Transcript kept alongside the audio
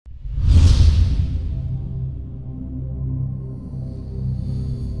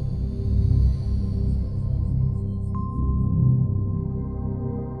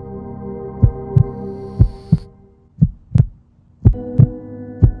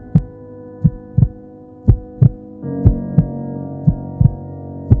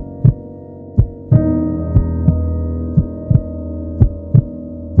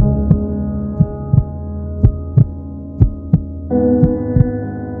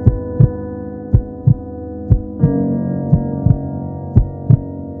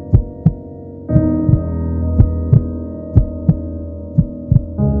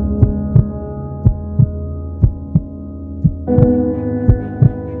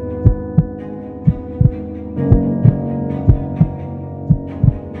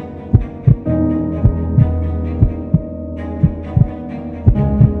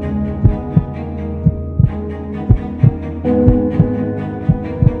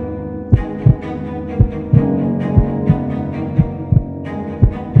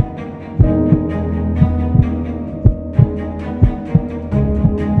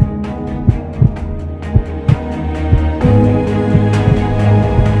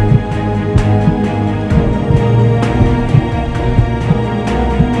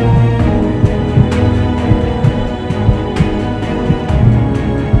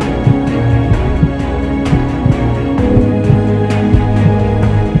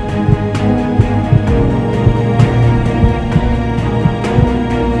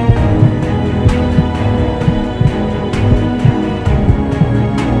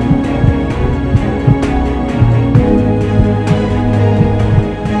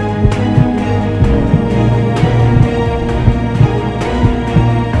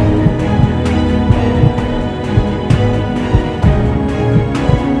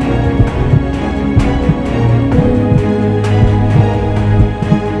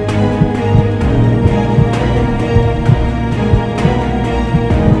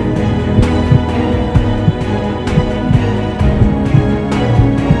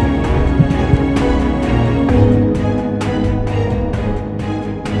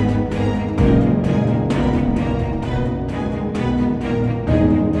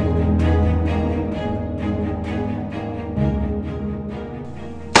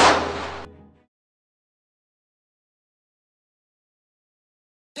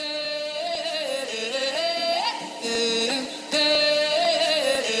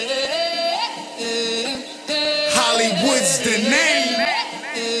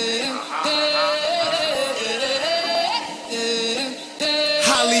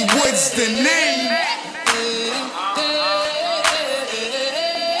HollyWood's the name.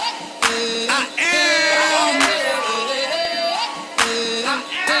 I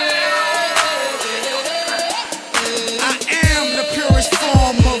am the purest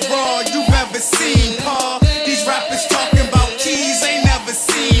form of raw you've ever seen, Paul. These rappers talking about keys ain't never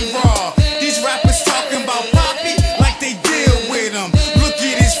seen raw. These rappers talking about Poppy like they deal with him. Look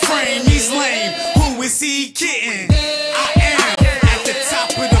at his frame, he's lame. Who is he kidding? I am at the top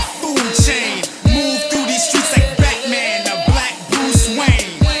of the food chain. Move through these streets like Batman, a black Bruce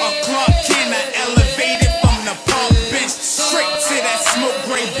Wayne. A Clark Kent, I elevated from the park bench straight to that smoke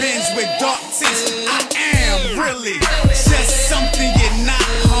gray Benz with dark tints. I am really just something you're not,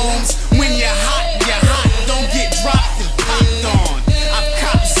 Holmes. When you're hot, don't get dropped and popped on. I've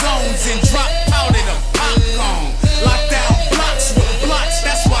copped zones and dropped powder to popcorn. Locked down blocks with blocks,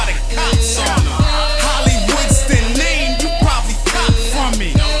 that's why the cops on them. HollyWood's the name, you probably cop from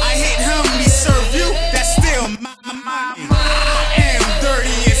me. I hit him, he serve you, that's still my money. I am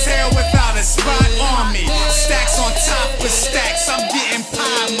dirty as hell without a spot on me. Stacks on top of stacks, I'm getting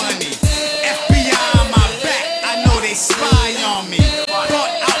pie money. FBI on my back, I know they spy on me.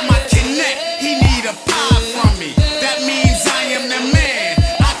 Bought out my connect, he need a pie from me. That means I am the man,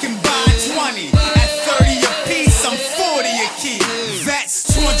 I can buy 20. At 30 a piece, I'm 40 a key. That's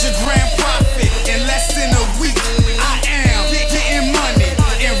 200 grand profit in less than a week. I am getting money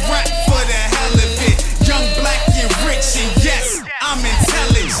and rap for the hell of it. Young, black, and rich, and yes, I'm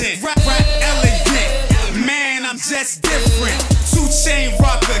intelligent. Rap elegant, man, I'm just different. 2 chain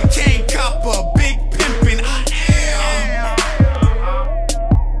rocker, cane copper, big pimpin'.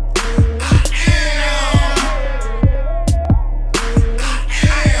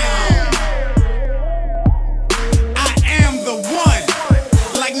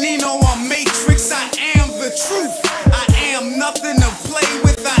 Truth. I am nothing to play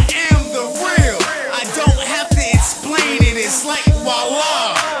with, I am the real. I don't have to explain it, it's like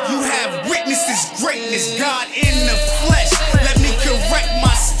voila. You have witnessed this greatness, God in the flesh. Let me correct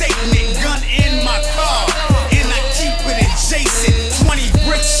my statement, gun in my car, and I keep it adjacent. 20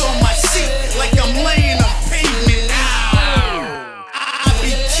 bricks on my seat, like I'm laying a pavement. Ow! I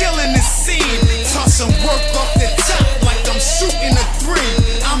be killing the scene, tossing work off the top like I'm shooting a 3.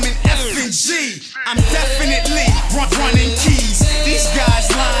 I'm an F&G. I'm definitely running keys. These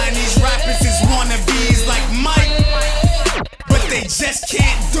guys lying, these rappers is wannabes like Mike, but they just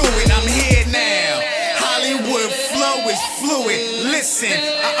can't do it. I'm here now. HollyWood flow is fluid. Listen,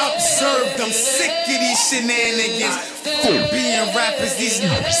 I observed, I'm sick of these shenanigans. Being rappers, these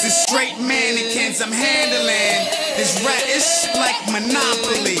is straight mannequins. I'm handling this rat, it's like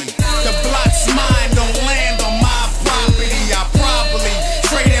Monopoly. The block's mine, don't land on my property. I probably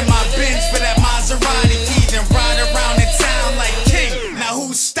traded my Benz for that Maserati key, then ride around the town like king. Now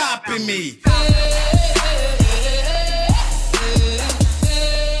who's stopping me?